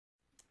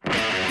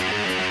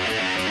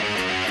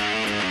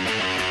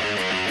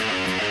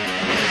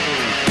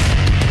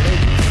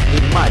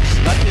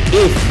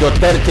if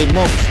Duterte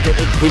moves to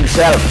it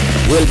himself,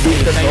 will be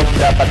resolved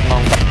dapat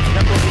mga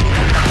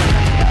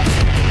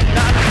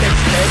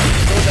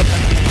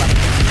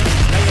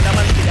ngayon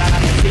naman sila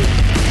natin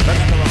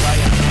mga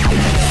kababayan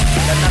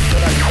the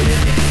natural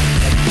unit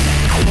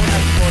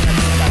po na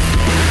sila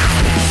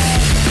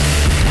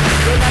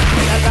do not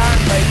be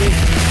alarmed by this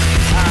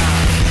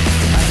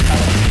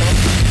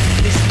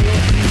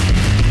dispute.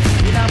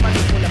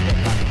 Minamanipula po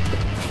pa.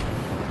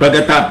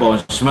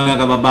 Pagkatapos, mga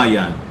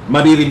kababayan,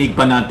 maririnig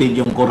pa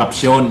natin yung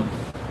korupsyon.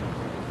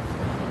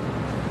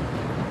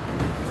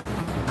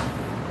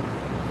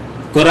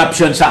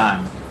 Korupsyon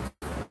saan?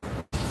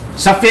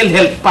 Sa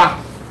PhilHealth pa.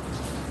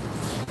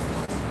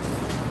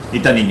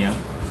 Kita ninyo?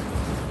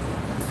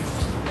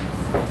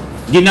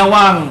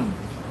 Ginawang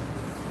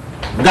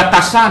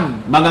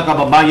gatasan, mga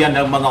kababayan,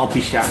 ng mga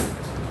opisyal.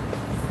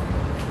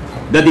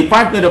 The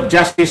Department of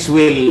Justice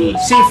will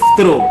sift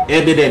through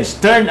evidence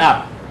turned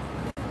up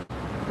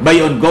by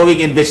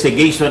ongoing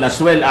investigation as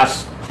well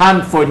as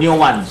hunt for new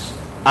ones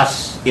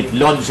as it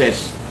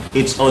launches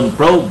its own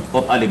probe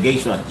of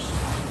allegations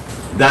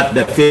that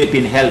the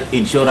Philippine Health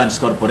Insurance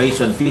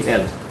Corporation,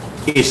 PhilHealth,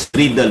 is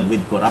riddled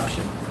with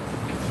corruption.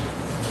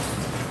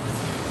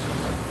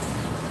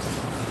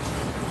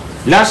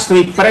 Last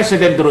week,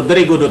 President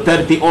Rodrigo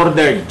Duterte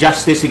ordered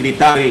Justice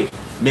Secretary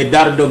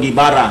Medardo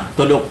Guevara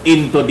to look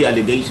into the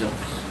allegations.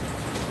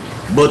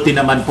 Buti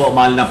naman po,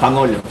 mahal na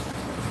Pangulo,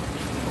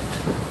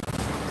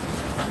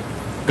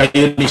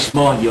 kayo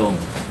mismo yung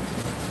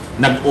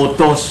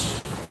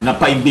nag-utos na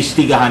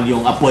paimbestigahan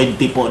yung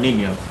appointee po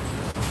ninyo.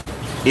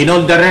 In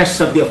all the rest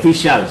of the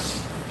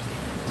officials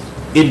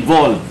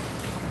involved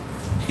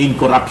in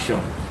corruption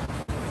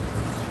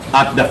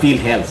at the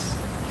PhilHealth.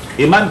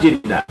 Imagine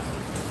that.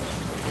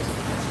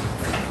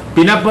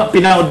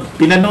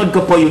 Pinanood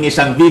ko po yung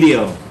isang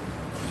video,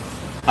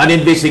 an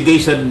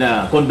investigation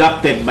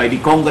conducted by the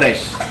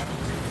Congress.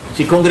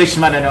 Si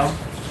Congressman,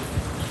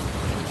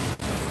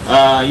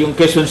 yung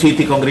Quezon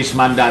City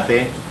Congressman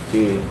dati,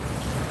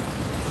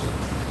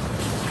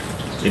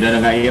 sino na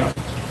nga iyo?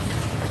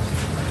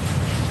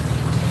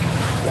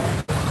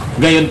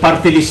 Ngayon,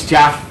 party list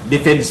siya,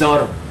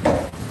 defensor.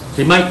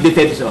 Si Mike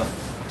Defensor.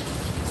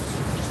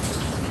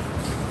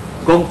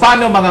 Kung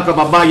paano, mga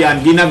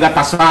kababayan,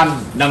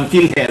 ginagatasan ng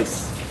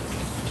PhilHealth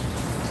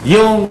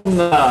yung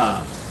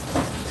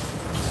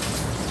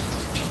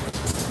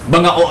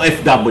mga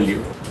OFW.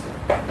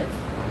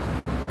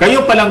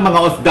 Kayo palang mga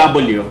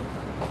OFW,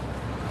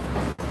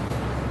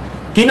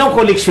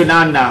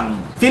 kinokoleksyonan ng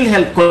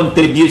PhilHealth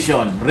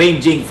contribution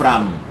ranging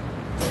from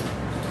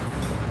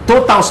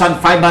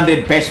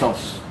 2,500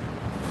 pesos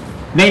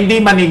na hindi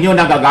man ninyo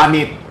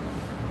nagagamit.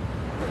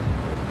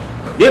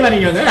 Hindi man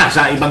ninyo,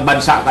 nasa ibang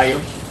bansa kayo.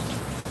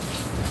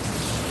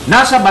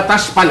 Nasa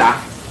batas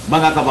pala,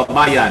 mga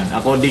kababayan,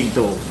 according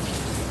to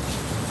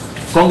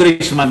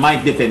Congressman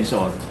Mike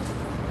Defensor,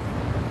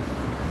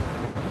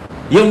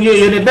 yung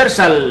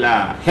Universal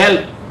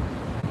Health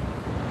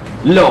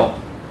Law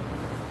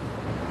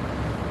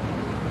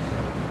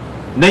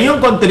na yung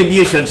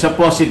contribution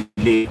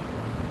supposedly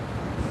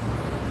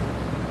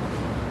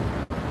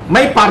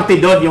may parte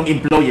doon yung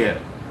employer.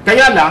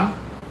 Kaya lang,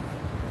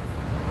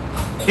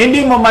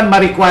 hindi mo man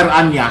ma-require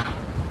niya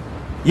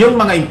yung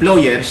mga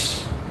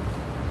employers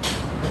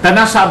na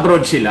nasa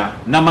abroad sila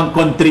na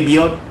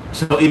mag-contribute,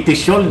 so it is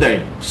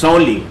shouldered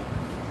solely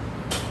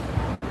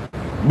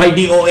by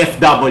the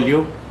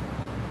OFW.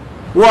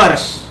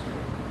 Worse,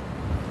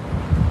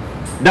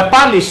 the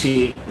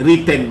policy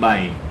written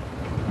by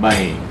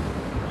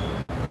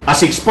as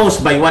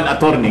exposed by one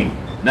attorney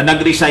na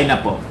nag-resign na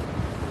po,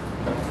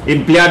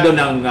 empleyado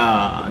ng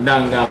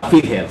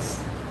PhilHealth.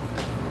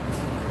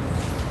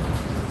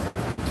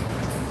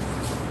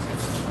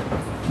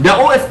 The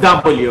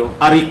OFW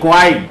are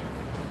required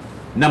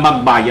na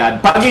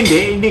magbayad. Pag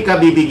hindi ka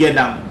bibigyan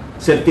ng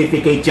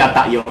certificate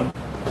yata yon.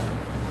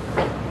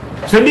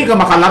 So hindi ka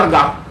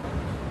makalarga.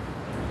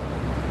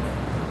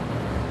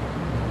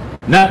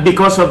 Not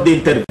because of the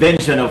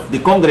intervention of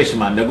the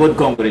congressman, the good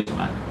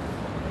congressman.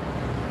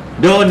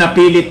 Doon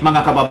napilit,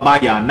 mga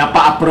kababayan, na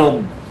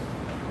pa-approve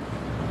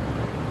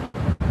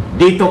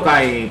dito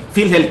kay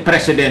PhilHealth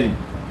President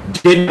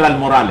General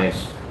Morales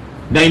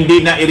na hindi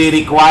na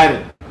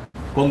i-require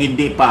kung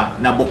hindi pa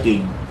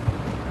na-booking.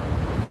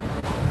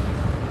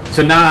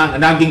 So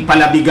naging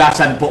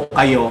palabigasan po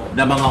kayo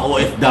ng mga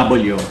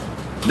OFW,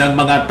 ng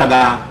mga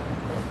taga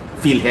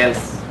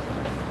PhilHealth.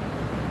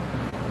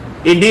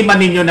 Hindi man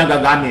ninyo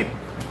nagagamit.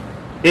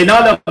 And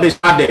all of a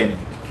sudden,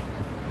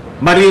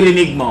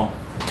 maririnig mo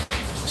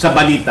sa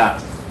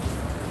balita,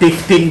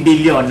 15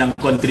 billion ng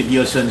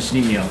contributions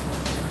ninyo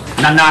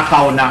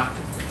nanakaw na.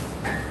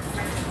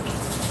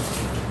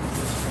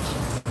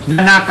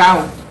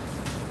 Nanakaw.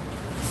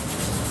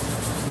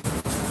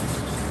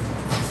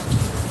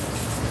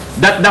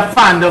 That the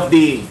fund of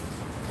the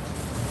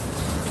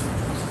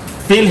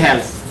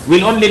PhilHealth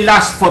will only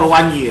last for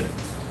 1 year.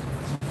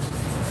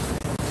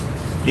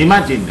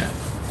 Imagine that.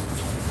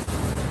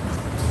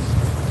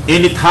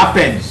 And it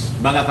happens,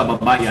 mga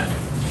kababayan,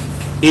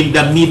 in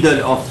the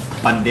middle of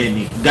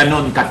pandemic.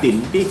 Ganon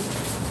katindi.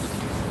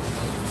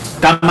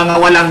 Ka mga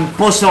walang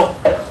puso,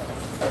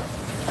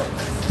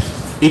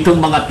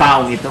 itong mga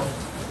taong ito.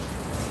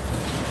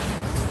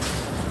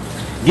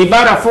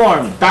 Gibara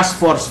formed Task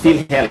Force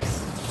PhilHealth,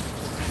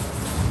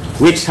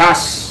 which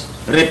has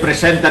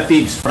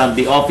representatives from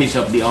the Office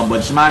of the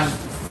Ombudsman,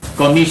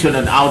 Commission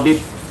on Audit,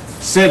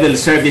 Civil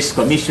Service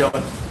Commission,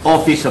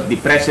 Office of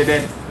the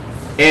President,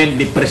 and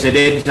the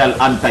Presidential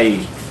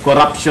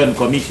Anti-Corruption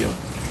Commission.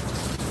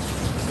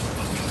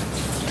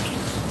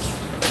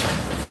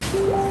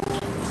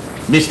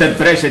 Mr.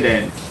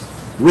 President,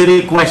 we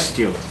request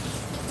you,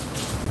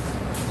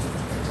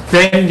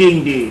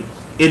 pending the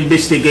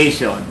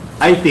investigation,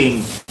 I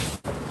think,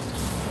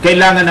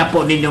 kailangan na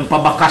po ninyong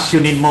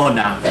pabakasyonin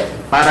muna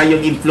para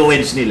yung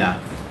influence nila.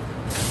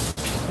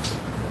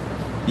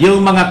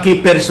 Yung mga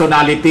key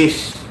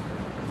personalities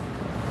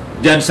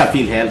dyan sa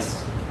PhilHealth,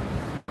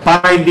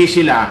 para hindi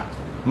sila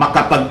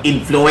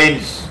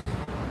makapag-influence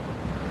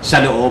sa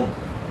loob.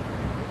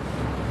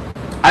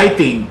 I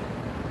think,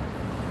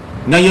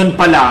 ngayon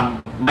pa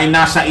lang, may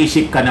nasa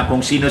isip ka na kung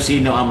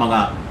sino-sino ang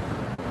mga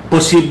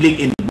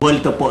posibleng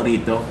involved po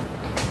rito.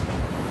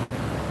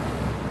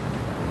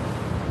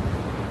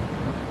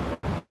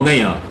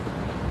 Ngayon,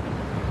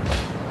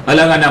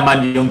 alam nga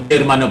naman yung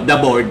chairman of the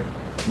board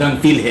ng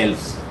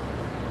PhilHealth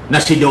na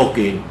si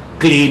Doke,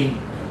 clean.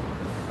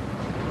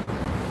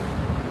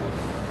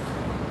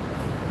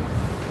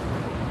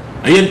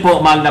 Ayun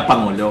po, mahal na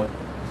Pangulo.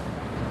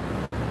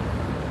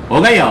 O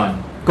ngayon,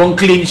 kung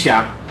clean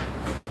siya,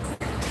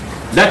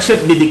 that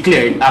should be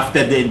declared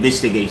after the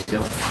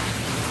investigation.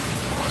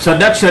 So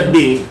that should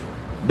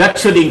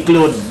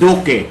include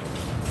Duque,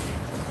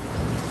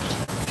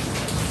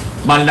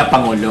 mahal na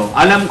Pangulo.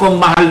 Alam kong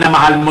mahal na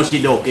mahal mo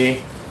si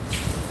Duque.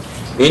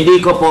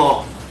 Hindi ko po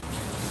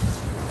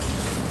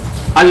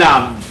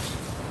alam,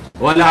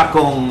 wala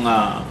akong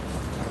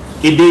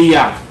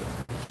ideya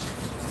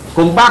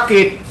kung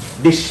bakit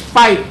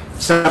despite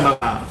sa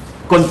mga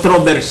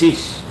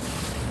controversies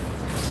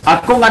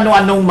at kung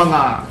ano-anong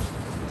mga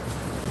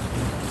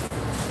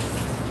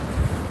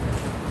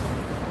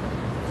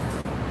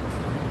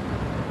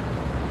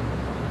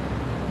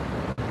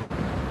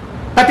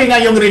pati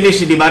nga yung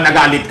release, di ba,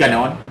 nagalit ka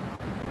noon?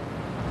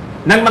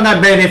 Ng mga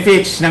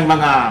benefits ng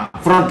mga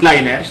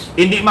frontliners,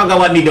 hindi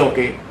magawa ni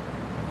Doke.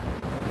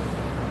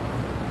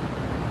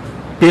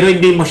 Pero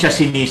hindi mo siya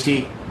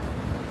sinisi.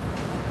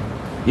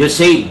 You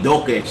say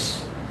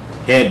Doke's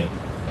head.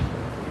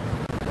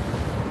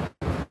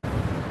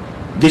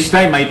 This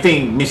time, I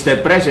think,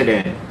 Mr.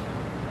 President,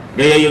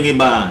 gaya yung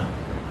iba,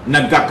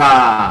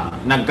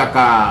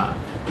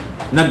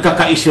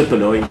 nagkaka-issue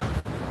tuloy.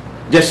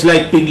 Just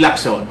like Ping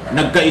Lacson,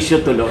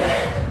 nagka-issue tuloy.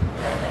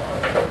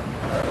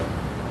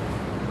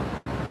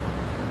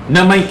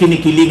 Na may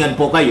kinikilingan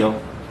po kayo,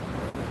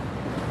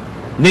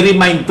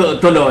 ni-remind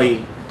tuloy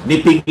ni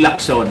Ping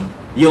Lacson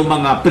yung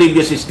mga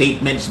previous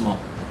statements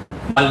mo,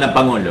 mahal na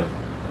Pangulo.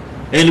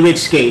 In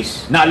which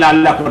case,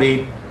 naalala ko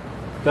rin,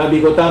 sabi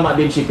ko tama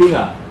din si Ping.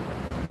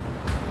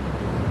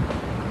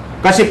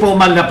 Kasi po,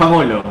 mahal na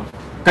Pangulo,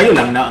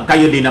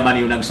 kayo din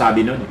naman yung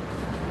nagsabi nun.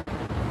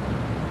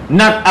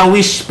 Not a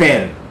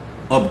whisper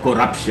of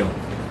corruption.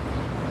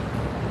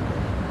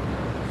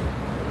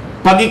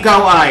 Pag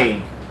ikaw ay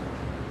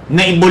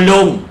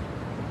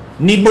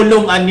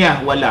nibulungan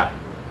niya, wala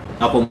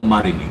akong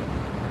marinig.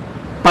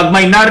 Pag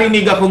may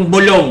narinig akong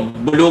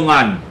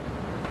bulungan,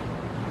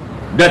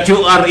 that you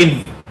are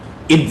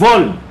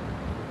involved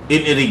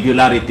in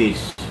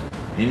irregularities,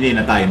 hindi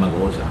na tayo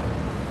mag-uusap.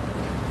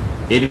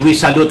 And we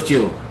salute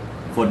you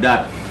for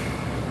that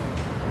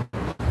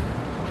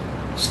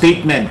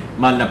statement,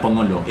 mahal na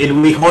Pangulo.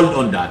 And we hold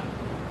on that.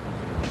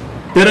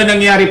 Pero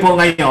nangyari po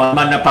ngayon,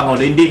 mahal na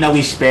Pangulo, hindi na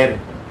whisper.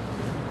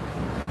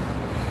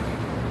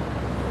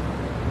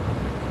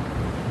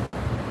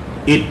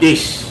 It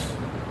is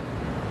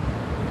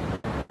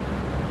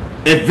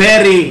a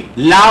very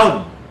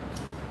loud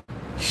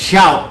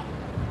shout.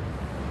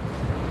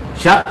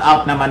 Shout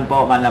out naman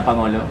po, mahal na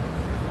Pangulo.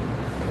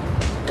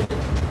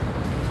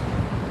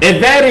 A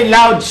very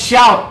loud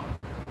shout.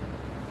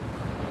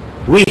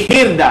 We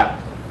hear that.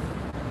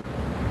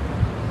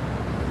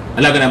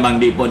 Alaga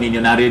namang di po ninyo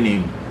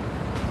narinig.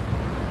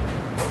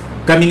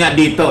 Kami nga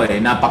dito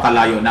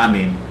napakalayo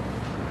namin.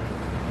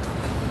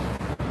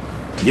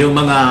 Yung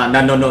mga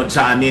nanonood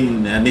sa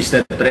amin,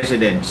 Mr.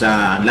 President,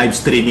 sa live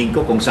streaming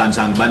ko kung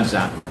saan-saan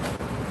bansa.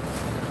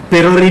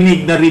 Pero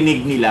rinig na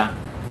rinig nila.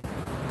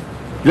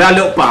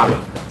 Lalo pa,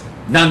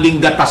 naging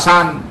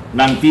gatasan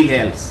ng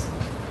PhilHealth.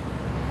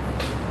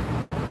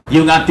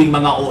 Yung ating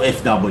mga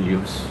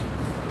OFWs.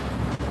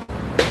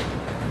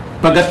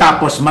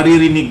 Pagkatapos,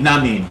 maririnig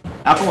namin,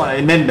 ako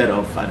ay member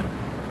of,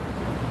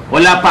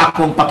 wala pa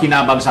akong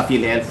pakinabang sa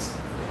PhilHealth.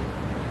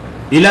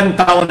 Ilang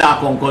taon na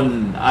akong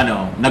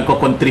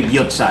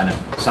nagko-contribute sa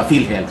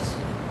PhilHealth.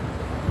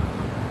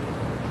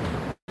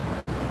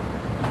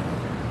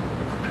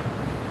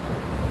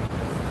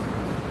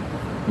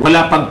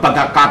 Wala pang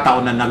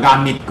pagkakataon na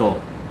nagamit ko.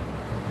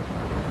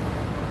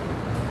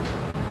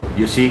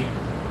 You see?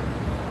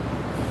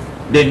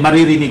 Then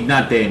maririnig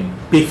natin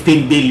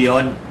 15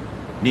 billion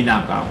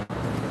ninakaw.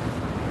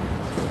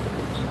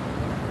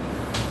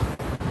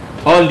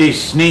 All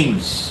these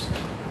names,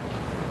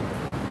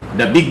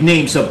 the big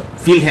names of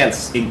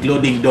PhilHealth,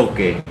 including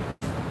Doke,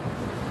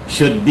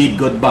 should bid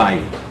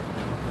goodbye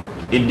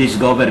in this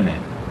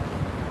government.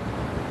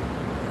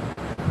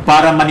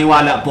 Para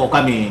maniwala po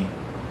kami,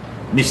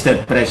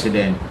 Mr.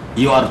 President,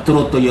 you are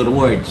true to your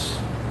words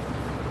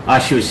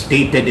as you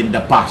stated in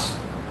the past.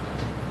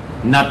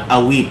 Not a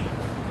whit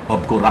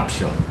of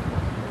corruption.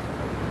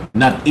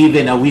 Not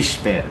even a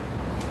whisper.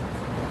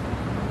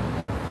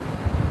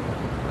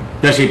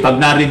 Kasi pag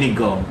narinig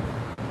ko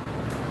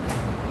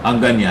ang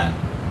ganyan,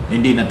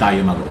 hindi na tayo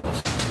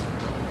mag-uusap.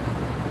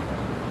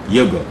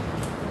 You go.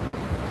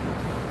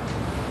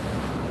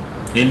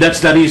 And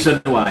that's the reason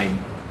why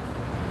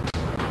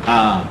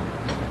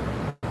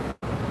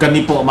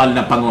kami po, mahal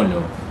na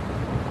Pangulo,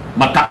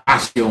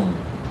 mataas yung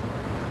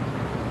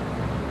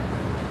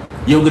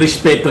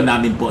respeto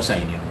namin po sa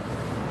inyo.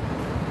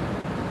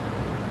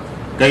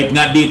 Kahit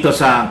nga dito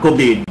sa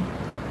COVID,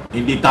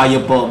 hindi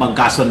tayo po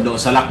magkasundo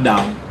sa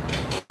lockdown,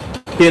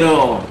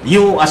 pero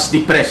you as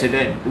the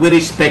President, we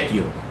respect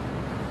you.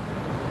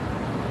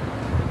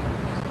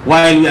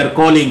 While we are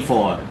calling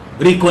for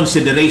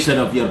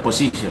reconsideration of your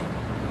position,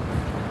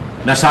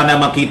 na sana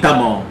makita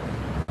mo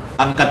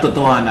ang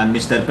katotohanan,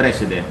 Mr.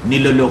 President,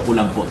 niloloko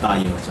lang po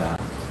tayo sa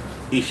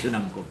issue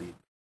ng COVID.